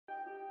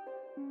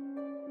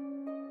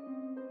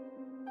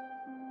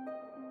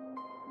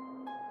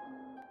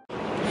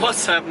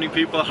What's happening,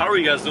 people? How are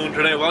you guys doing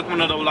today? Welcome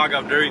to another vlog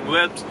of Daring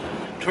Whips.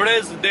 Today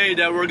is the day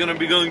that we're going to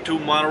be going to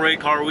Monterey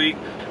Car Week.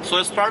 So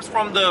it starts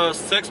from the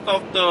 6th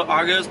of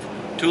August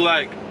to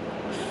like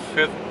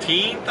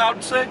 15th, I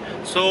would say.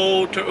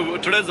 So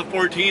today's the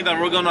 14th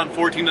and we're going on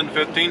 14th and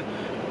 15th.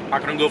 I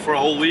couldn't go for a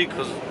whole week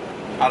because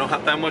I don't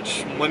have that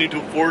much money to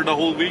afford the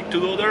whole week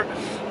to go there.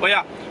 But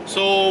yeah,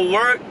 so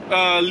we're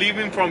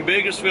leaving from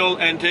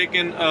Bakersfield and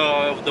taking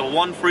the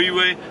one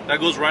freeway that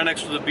goes right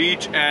next to the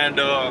beach, and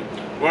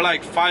we're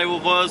like 5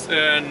 of us,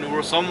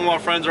 and some of our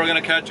friends are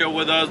gonna catch up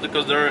with us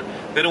because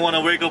they don't want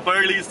to wake up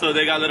early, so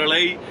they got a little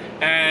late.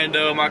 And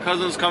my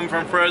cousin's coming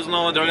from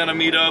Fresno, they're gonna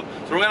meet up.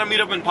 So we're gonna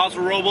meet up in Paso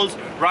Robles.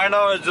 Right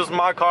now it's just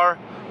my car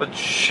with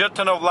shit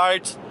ton of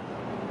lights,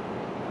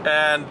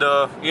 and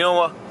you know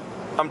what?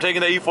 I'm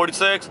taking the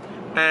E46.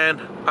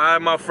 And I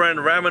have my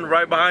friend Raman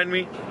right behind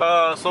me.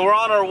 So we're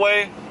on our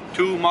way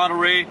to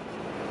Monterey.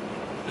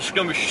 There's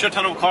gonna be shit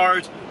ton of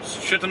cars,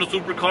 shit ton of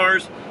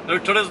supercars.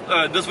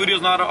 This video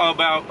is not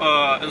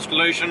about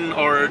installation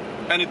or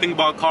anything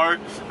about car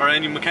or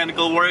any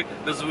mechanical work.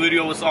 This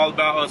video is all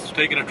about us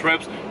taking the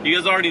trips. You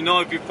guys already know,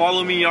 if you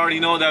follow me, you already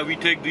know that we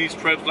take these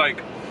trips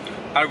like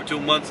every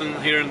 2 months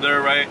and here and there,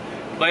 right?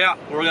 But yeah,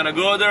 we're gonna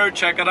go there,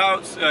 check it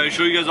out,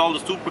 show you guys all the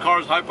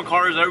supercars,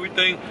 hypercars,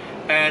 everything,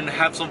 and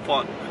have some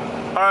fun.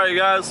 Alright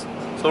guys,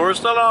 so we're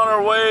still on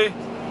our way,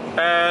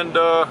 and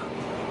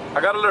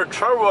I got a little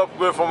turbo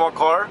upgrade for my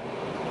car.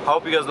 I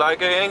hope you guys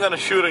like it. It ain't gonna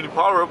shoot any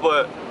power,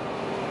 but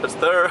it's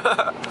there.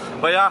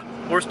 But yeah,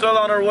 we're still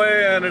on our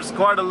way, and it's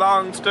quite a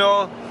long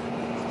still.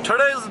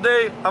 Today's the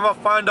day I'm gonna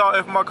find out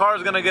if my car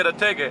is gonna get a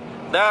ticket.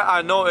 That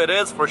I know it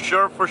is for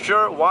sure.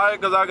 Why?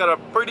 Because I got a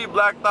pretty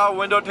blacked out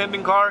window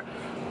tinting car.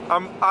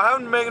 I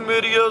haven't made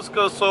videos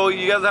so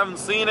you guys haven't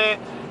seen it.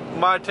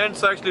 My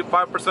tint's actually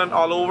 5%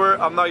 all over.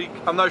 I'm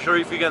not sure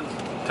if you can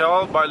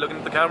tell by looking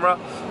at the camera,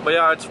 but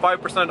yeah, it's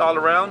 5% all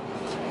around.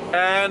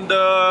 And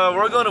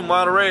we're going to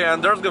Monterey,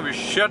 and there's gonna be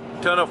shit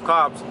ton of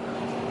cops.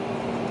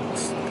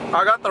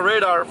 I got the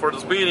radar for the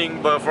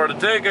speeding, but for the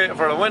ticket,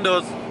 for the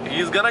windows,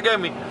 he's gonna get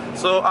me.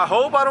 So I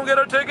hope I don't get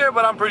a ticket,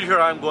 but I'm pretty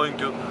sure I'm going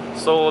to.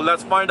 So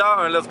let's find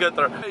out and let's get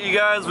there. Hey, you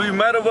guys, we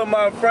met up with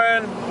my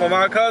friend, with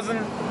my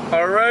cousin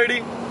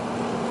already.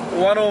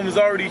 One of them is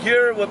already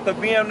here with the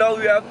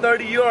BMW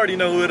F30. You already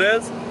know who it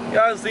is. You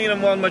guys seen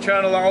him on my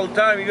channel all the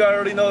time. You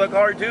already know the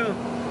car too.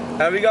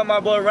 And we got my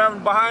boy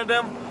Ram behind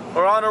him.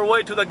 We're on our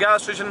way to the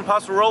gas station in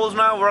Paso Robles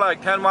now. We're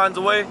like 10 miles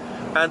away,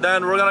 and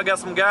then we're gonna get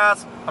some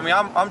gas. I mean,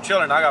 I'm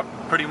chilling. I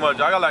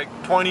got like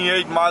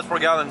 28 miles per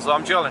gallon, so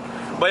I'm chilling.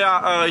 But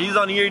yeah, he's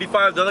on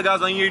E85. The other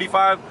guy's on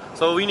E85.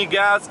 So we need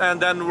gas,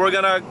 and then we're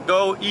gonna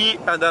go eat,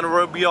 and then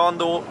we'll be on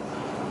the.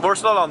 We're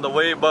still on the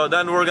way, but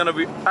then we're gonna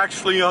be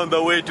actually on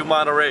the way to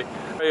Monterey.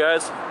 Hey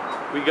guys,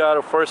 we got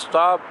our first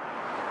stop,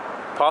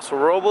 Paso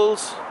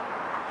Robles.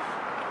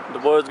 The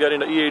boy's getting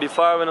the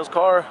E85 in his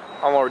car.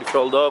 I'm already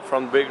filled up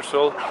from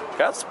Bakersfield.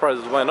 Gas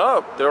prices went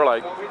up. They're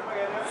like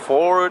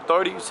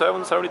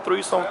 $4.37,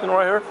 73, something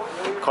right here.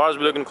 Cars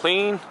be looking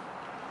clean.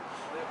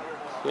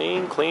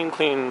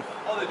 Clean.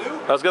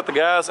 Let's get the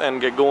gas and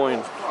get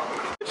going.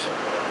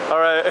 All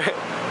right.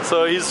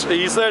 So he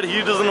said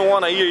he doesn't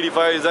want an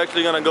E85. He's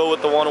actually gonna go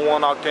with the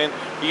 101 octane.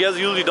 You guys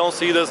usually don't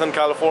see this in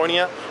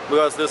California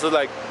because this is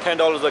like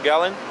 $10 a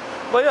gallon.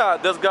 But yeah,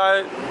 this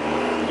guy,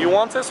 he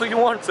wants it, so he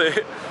wants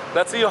it.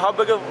 Let's see how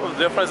big of a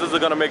difference is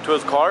it gonna make to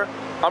his car.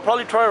 I'll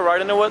probably try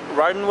riding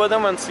with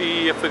him and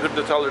see if we could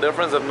tell the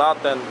difference. If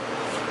not, then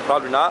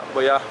probably not.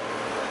 But yeah,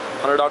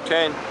 100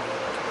 octane.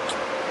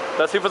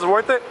 Let's see if it's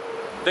worth it.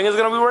 Think it's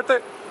gonna be worth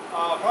it?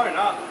 Probably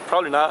not.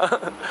 Probably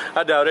not.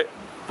 I doubt it.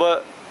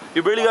 But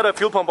you barely got a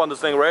fuel pump on this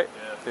thing, right?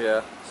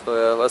 Yeah. So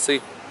yeah, let's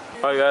see.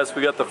 Alright guys,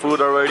 we got the food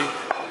already.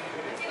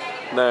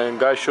 Then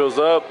guy shows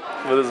up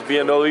with his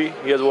BMW.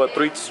 He has what,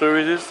 3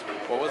 series?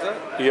 What was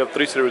that? You have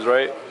 3 series,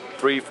 right?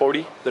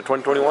 340, the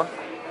 2021?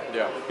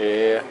 Yeah.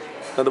 Yeah.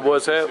 Then the boy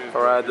said,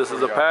 alright, this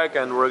is a pack,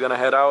 and we're gonna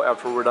head out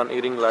after we're done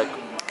eating. Like,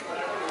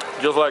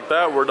 just like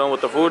that, we're done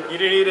with the food. You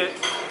didn't eat it.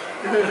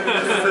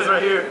 This is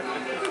right here.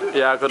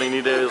 Yeah, I couldn't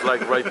eat it. It's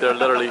like right there,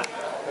 literally.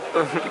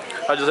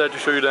 I just had to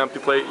show you the empty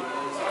plate.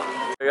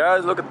 Hey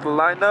guys, look at the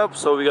lineup.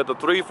 So we got the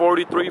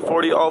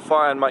 340 Alpha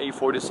and my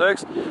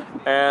E46,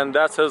 and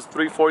that says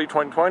 340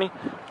 2020.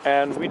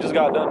 And we just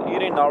got done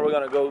eating. Now we're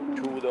gonna go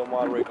to the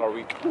Monterey Car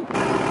Week.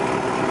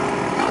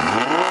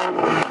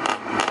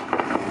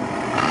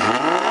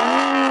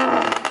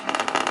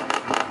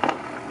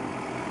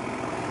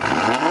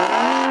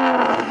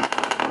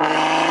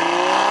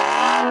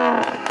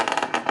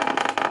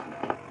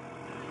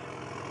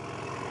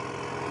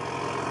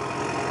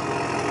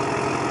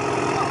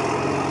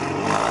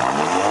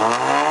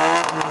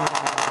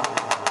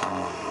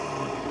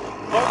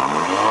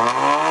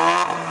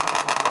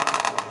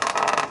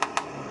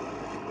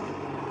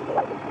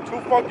 Too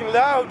fucking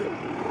loud.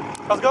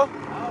 Let's go.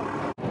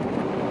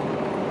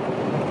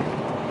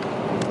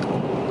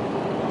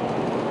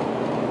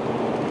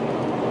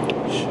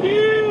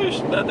 Sheesh,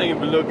 that thing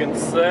be looking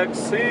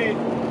sexy.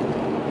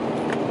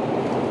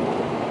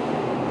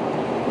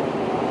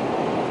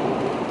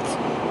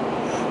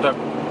 They're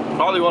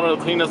probably one of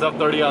the cleanest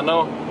F30 I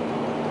know.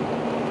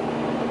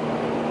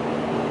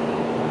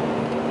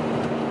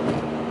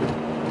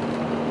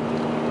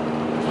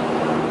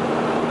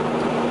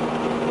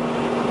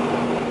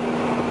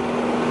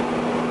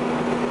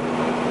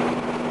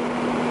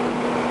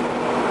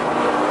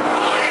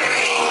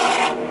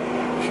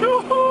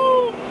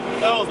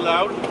 That was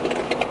loud.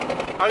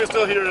 I can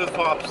still hear his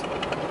pops.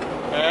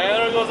 And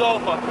there goes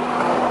Alpha.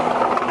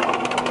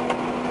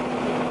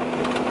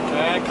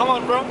 And come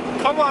on, bro.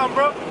 Come on,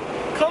 bro.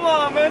 Come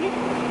on, man.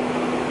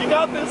 You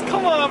got this.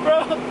 Come on,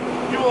 bro.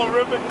 You won't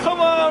rip it. Come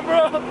on,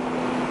 bro.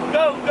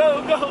 Go,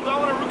 go, go. I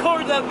want to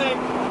record that thing.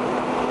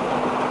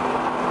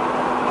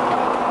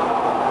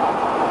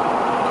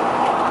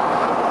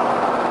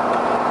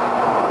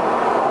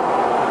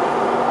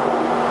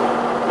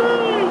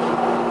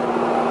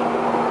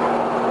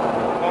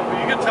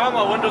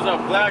 My windows are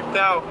blacked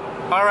out.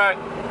 Alright,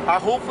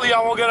 hopefully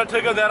I won't get a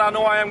ticket that I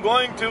know I am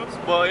going to.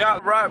 But yeah,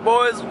 right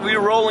boys, we're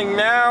rolling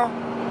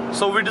now.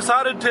 So we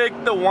decided to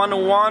take the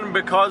 101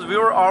 because we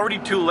were already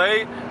too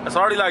late. It's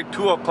already like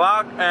 2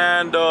 o'clock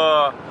and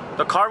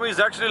the car meet is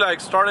actually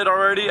like started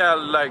already at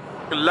like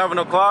 11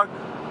 o'clock.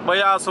 But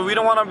yeah, so we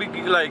don't want to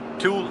be like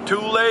too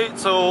late,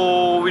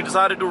 so we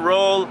decided to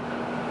roll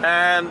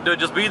and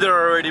just be there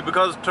already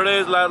because today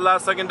is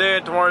last second day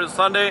and tomorrow is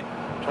Sunday.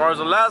 Tomorrow's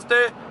the last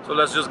day, so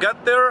let's just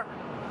get there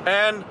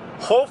and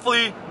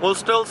hopefully we'll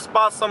still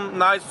spot some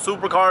nice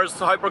supercars,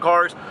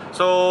 hypercars.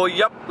 So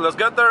yep, let's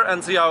get there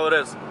and see how it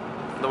is.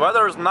 The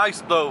weather is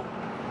nice though.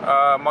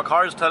 My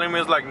car is telling me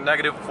it's like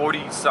negative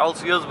 40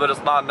 Celsius, but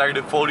it's not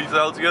negative 40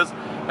 Celsius.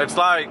 It's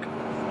like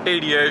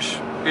 80-ish.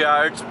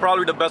 Yeah, it's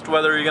probably the best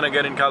weather you're gonna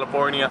get in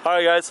California.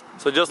 Alright guys,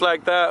 so just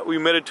like that, we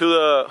made it to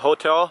the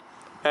hotel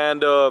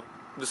and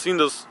we've seen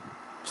this,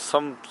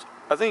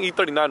 I think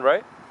E39,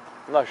 right?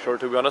 I'm not sure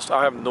to be honest.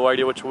 I have no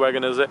idea which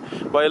wagon is it,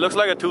 but it looks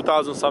like a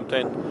 2000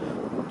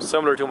 something,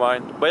 similar to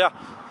mine. But yeah,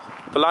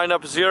 the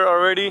lineup is here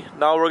already.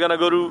 Now we're gonna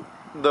go to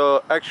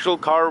the actual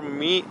car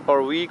meet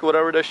or week,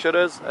 whatever that shit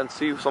is, and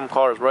see some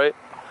cars, right?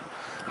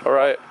 All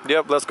right,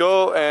 yep, let's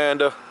go.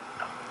 And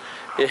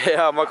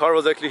yeah, my car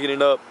was actually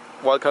heating up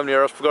while coming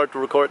here. I forgot to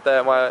record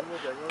that my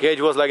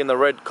gauge was like in the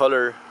red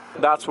color.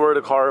 That's where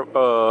the car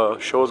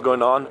show is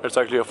going on. It's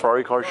actually a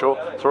Ferrari car show,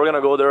 so we're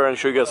gonna go there and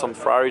show you guys some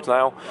Ferraris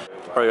now.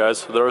 Alright guys,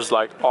 so there's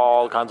like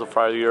all kinds of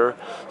Ferrari here.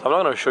 So I'm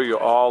not gonna show you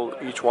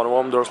each one of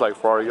them. There's like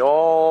Ferrari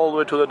all the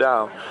way to the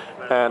down,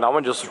 and I'm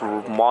gonna just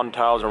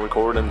montage and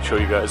record and show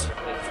you guys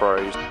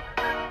Ferraris.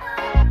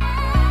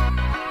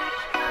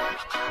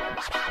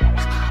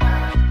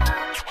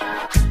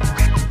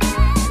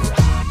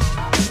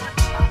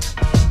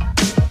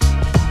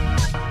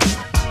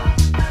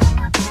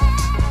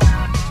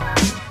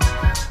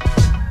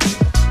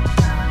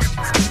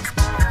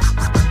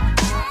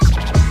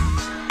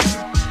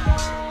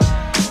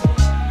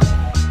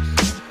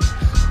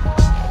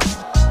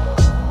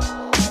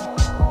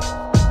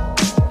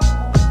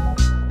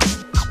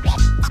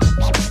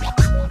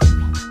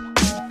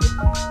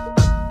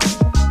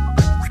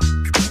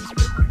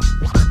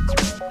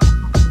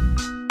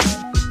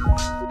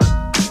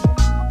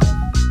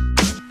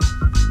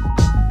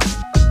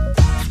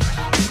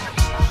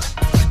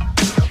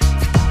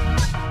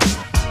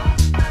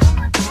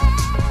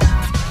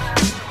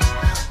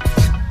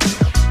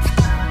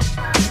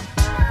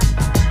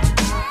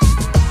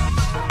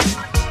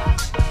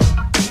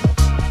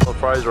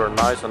 Ferraris are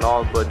nice and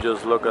all, but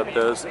just look at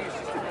this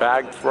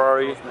bagged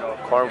Ferrari,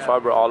 carbon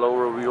fiber all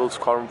over wheels,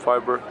 carbon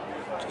fiber.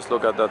 Just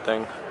look at that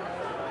thing,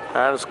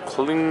 and it's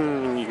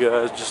clean, you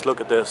guys. Just look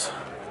at this.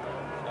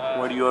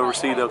 Where do you ever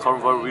see the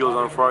carbon fiber wheels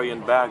on a Ferrari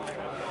and bagged?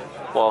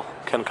 Well,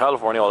 in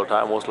California all the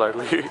time, most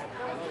likely.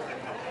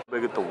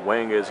 Look at the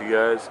wing is, you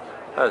guys.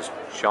 That's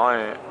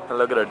giant. And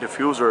look at the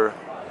diffuser.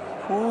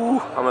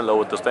 Ooh, I'm in love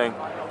with this thing.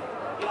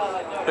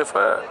 If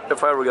I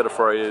ever get a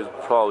Ferrari, it's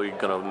probably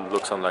gonna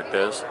look something like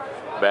this.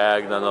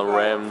 Bagged and the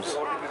rims.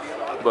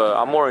 But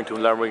I'm more into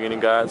Lamborghini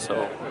guys,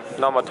 so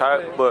not my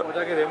type, but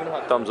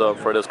thumbs up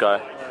for this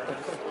guy.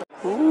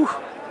 Ooh,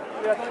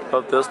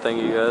 love this thing,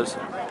 you guys.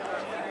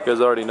 You guys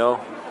already know.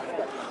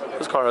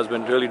 This car has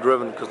been really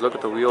driven because look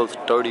at the wheels,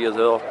 dirty as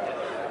hell.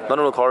 None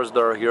of the cars that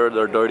are here,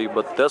 they're dirty,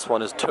 but this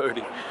one is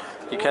dirty.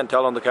 You can't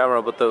tell on the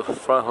camera, but the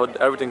front hood,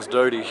 everything's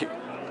dirty.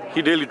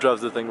 He daily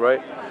drives the thing,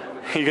 right?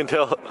 You can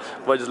tell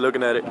by just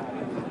looking at it.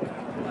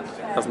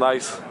 That's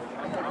nice.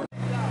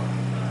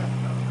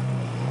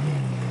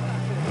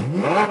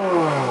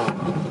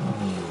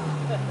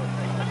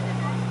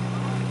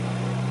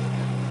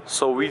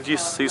 So we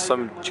just see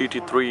some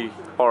GT3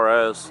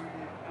 RS,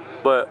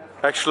 but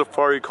actual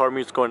Ferrari car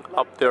meet's going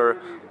up there.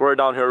 We're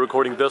down here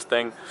recording this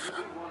thing,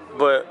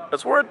 but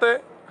it's worth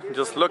it.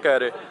 Just look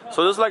at it.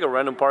 So this is like a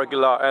random parking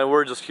lot, and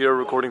we're just here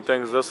recording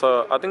things. This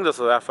I think this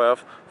is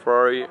FF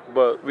Ferrari,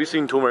 but we've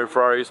seen too many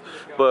Ferraris,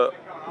 but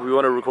we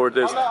want to record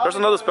this. There's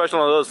another special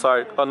on the other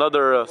side,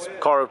 another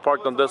car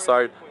parked on this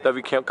side that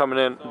we kept coming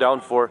in down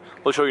for.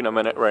 We'll show you in a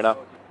minute right now.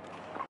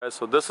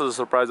 So this is a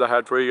surprise I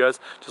had for you guys.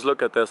 Just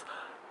look at this.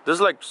 This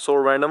is like so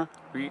random.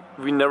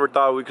 We never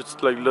thought we could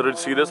like literally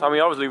see this. I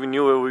mean, obviously we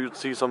knew we would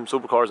see some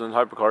supercars and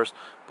hypercars,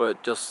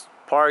 but just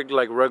parked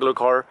like regular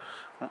car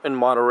in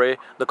Monterey.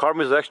 The car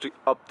meet is actually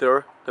up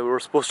there that we were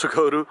supposed to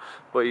go to,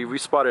 but we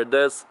spotted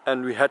this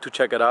and we had to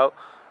check it out.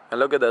 And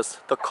look at this,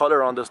 the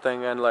color on this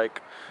thing and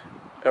like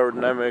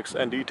aerodynamics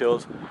and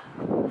details.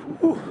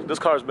 Whew, this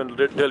car has been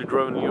daily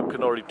driven, you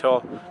can already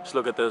tell. Just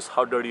look at this,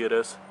 how dirty it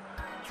is.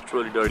 It's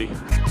really dirty.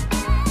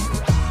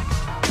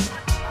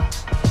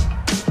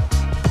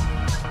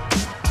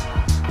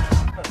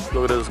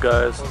 Look at this,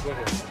 guys.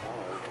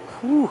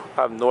 Whew,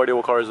 I have no idea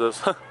what car is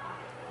this.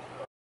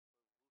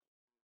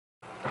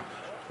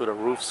 With a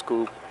roof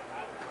scoop.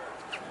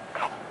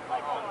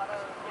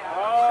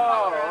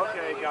 Oh,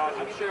 okay, gotcha.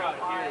 I'm sure out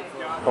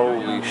here.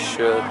 Holy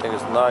shit, I think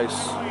it's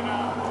nice.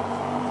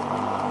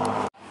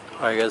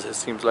 I guess it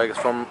seems like it's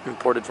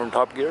imported from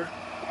Top Gear.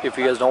 If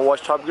you guys don't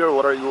watch Top Gear,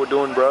 what are you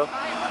doing, bro?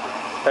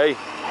 Hey,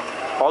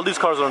 all these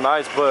cars are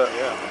nice, but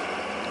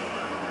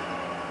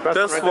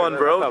this right one,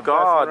 there. bro, That's the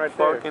God, best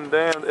one right fucking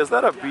damn. Is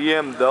that a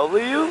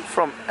BMW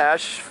from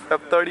Ash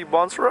F30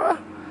 Bonsra?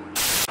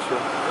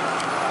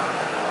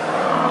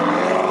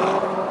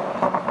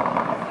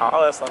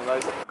 Oh, that's not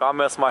nice. God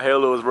messed my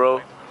halos,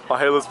 bro. My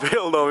halos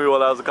failed on me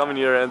while I was coming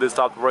here and they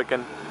stopped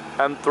working.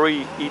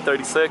 M3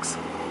 E36.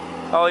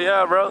 Oh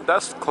yeah, bro,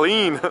 that's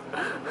clean.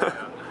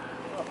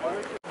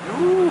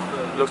 Ooh,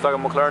 looks like a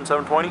McLaren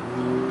 720.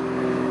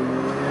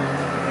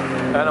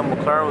 And a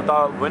McLaren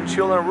without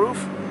windshield and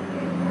roof.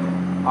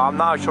 I'm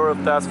not sure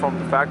if that's from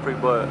the factory,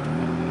 but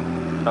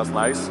that's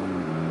nice.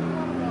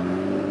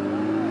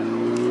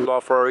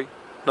 Ferrari,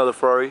 another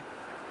Ferrari,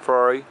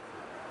 Ferrari,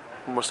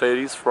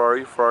 Mercedes,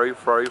 Ferrari.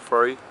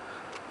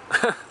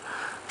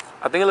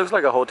 I think it looks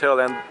like a hotel,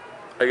 and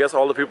I guess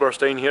all the people are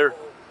staying here.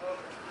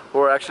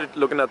 We're actually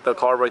looking at the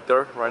car right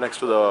there, right next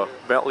to the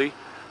Bentley.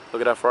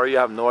 Look at that Ferrari.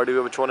 I have no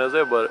idea which one is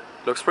it, but it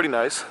looks pretty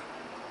nice,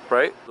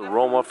 right? The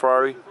Roma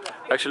Ferrari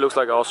actually looks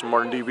like Aston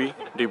Martin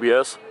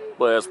DBS,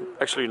 but it's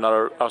actually not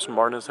an Aston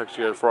Martin. It's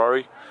actually a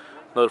Ferrari.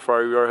 Another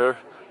Ferrari we are here.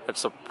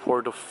 It's a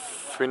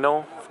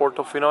Portofino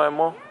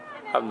Mo.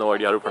 I have no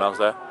idea how to pronounce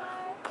that.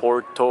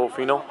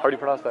 Portofino. How do you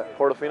pronounce that?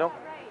 Portofino?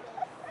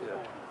 Yeah.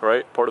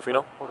 Right?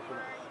 Portofino?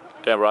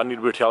 Damn, bro, I need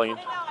to be Italian.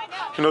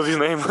 You know these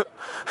names?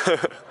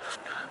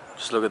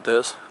 Just look at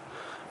this.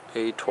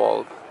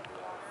 A12.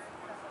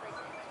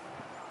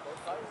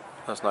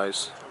 That's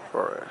nice.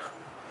 Alright.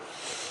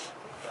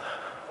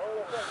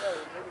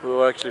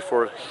 We're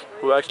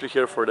actually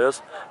here for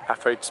this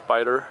F8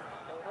 Spider,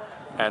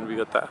 and we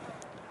got that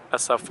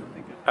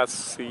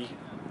SC.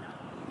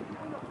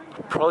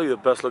 Probably the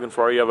best looking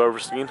Ferrari I've ever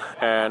seen,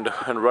 and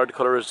red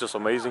color is just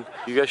amazing.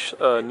 You guys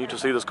need to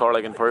see this car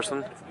like in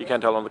person. You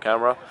can't tell on the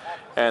camera,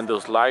 and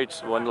those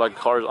lights when like the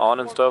car is on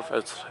and stuff,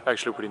 it's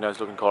actually a pretty nice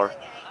looking car.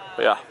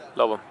 But yeah,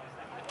 love them.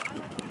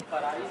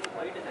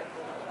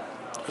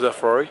 Is that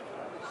Ferrari?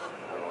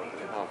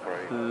 Not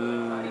Ferrari.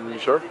 You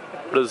sure?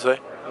 What does it say?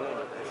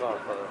 It's not a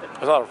Ferrari.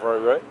 It's not a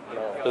Ferrari, right?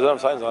 No. Does it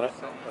have signs on it?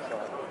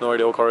 No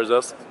idea what car is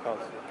this.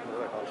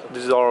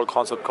 These are all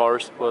concept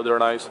cars, but they're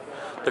nice.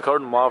 They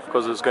covered them off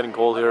because it's getting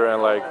cold here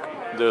and like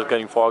they're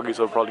getting foggy,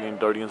 so probably getting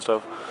dirty and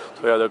stuff.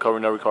 So yeah, they're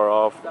covering every car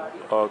off,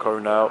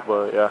 covering out.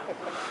 But yeah,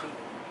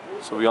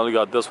 so we only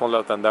got this one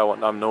left and that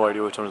one. I have no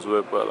idea which one is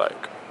which, but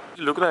like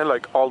looking at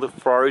like all the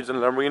Ferraris and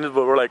Lamborghinis,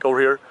 but we're like over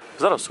here.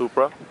 Is that a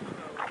Supra?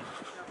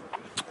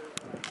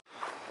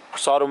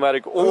 It's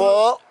automatic.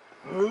 What?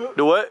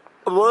 Do what?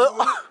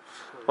 What?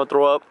 I'll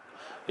throw up.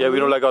 Yeah, we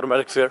don't like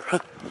automatics here.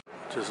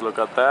 Just look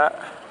at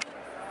that.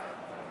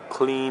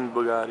 Clean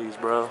Bugattis,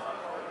 bro.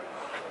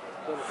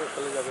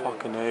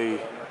 Fucking A.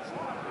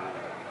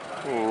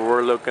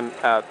 We're looking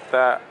at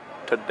that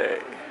today.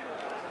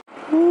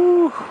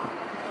 Woo!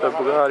 The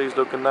Bugatti's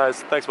looking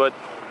nice. Thanks, bud.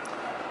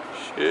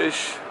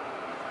 Shish.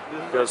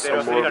 Got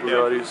some more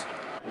Bugattis.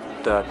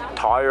 That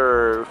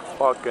tire,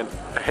 fucking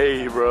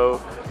A,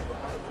 bro.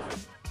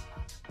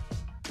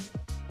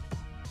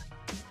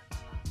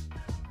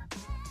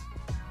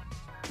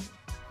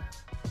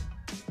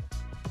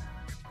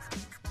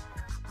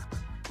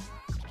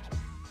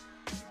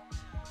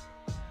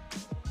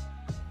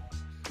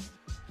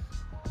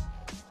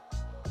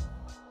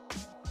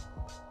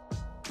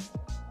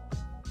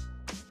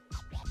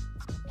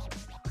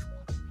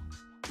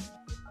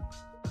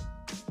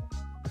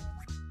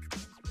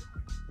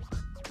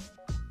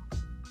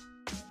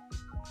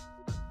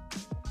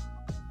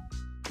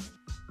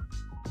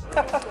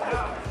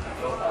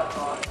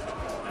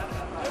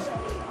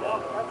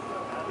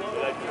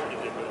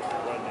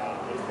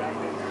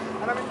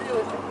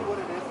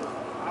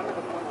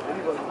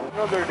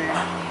 Another day.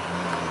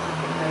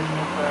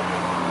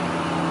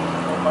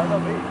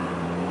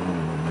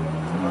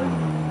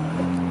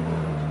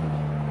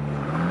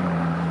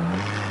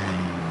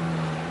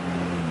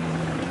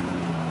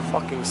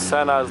 Fucking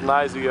Senna is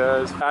nice, you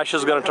guys. Ash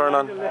is gonna turn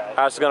on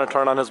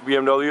his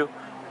BMW,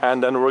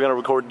 and then we're gonna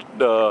record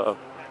the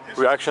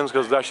reactions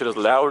because that shit is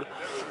loud.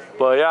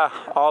 But yeah,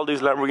 all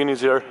these Lamborghinis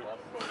here.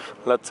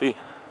 Let's see.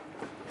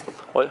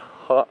 What?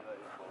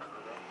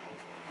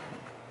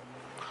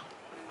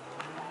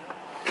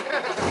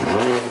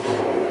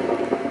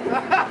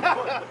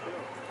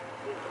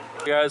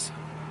 guys,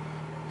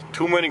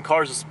 too many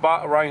cars to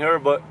spot around here,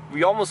 but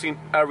we almost seen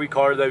every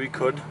car that we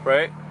could,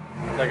 right?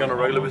 Like on a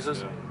regular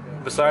basis.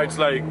 Besides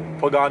like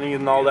Pagani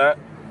and all that.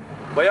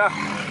 But yeah,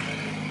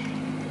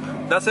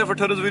 that's it for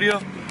today's video.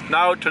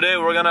 Now today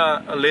we're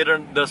gonna,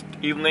 later this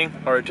evening,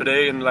 or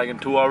today in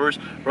 2 hours,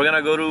 we're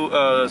gonna go to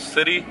a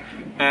city,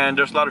 and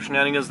there's a lot of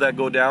shenanigans that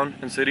go down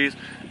in cities,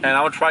 and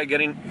I'm gonna try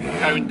getting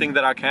everything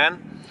that I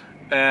can.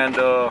 And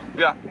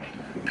yeah,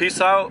 peace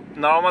out.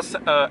 Now I'm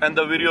gonna end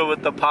the video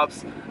with the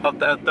pops of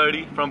the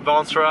F30 from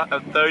Monterey,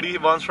 F30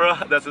 Monterey,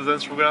 that's his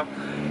Instagram.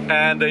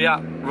 And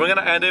yeah, we're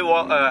gonna end it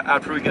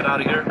after we get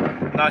out of here.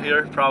 Not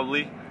here,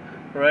 probably,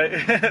 right?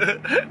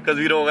 Because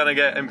we don't wanna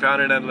get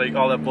impounded and like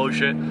all that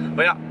bullshit.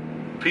 But yeah,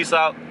 peace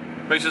out.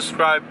 Make sure to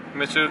subscribe.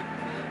 Make sure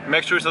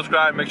you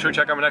subscribe. Make sure to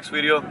check out my next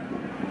video.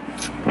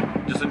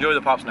 Just enjoy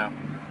the pops now.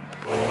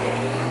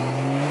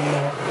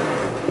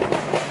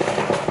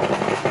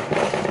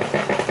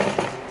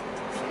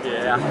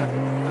 Yeah.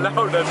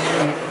 No, that's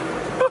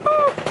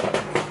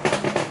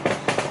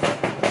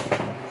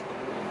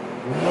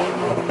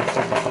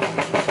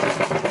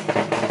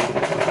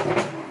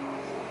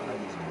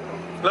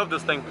love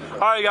this thing.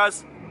 Alright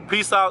guys,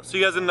 peace out. See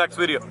you guys in the next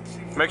video.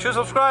 Make sure to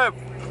subscribe.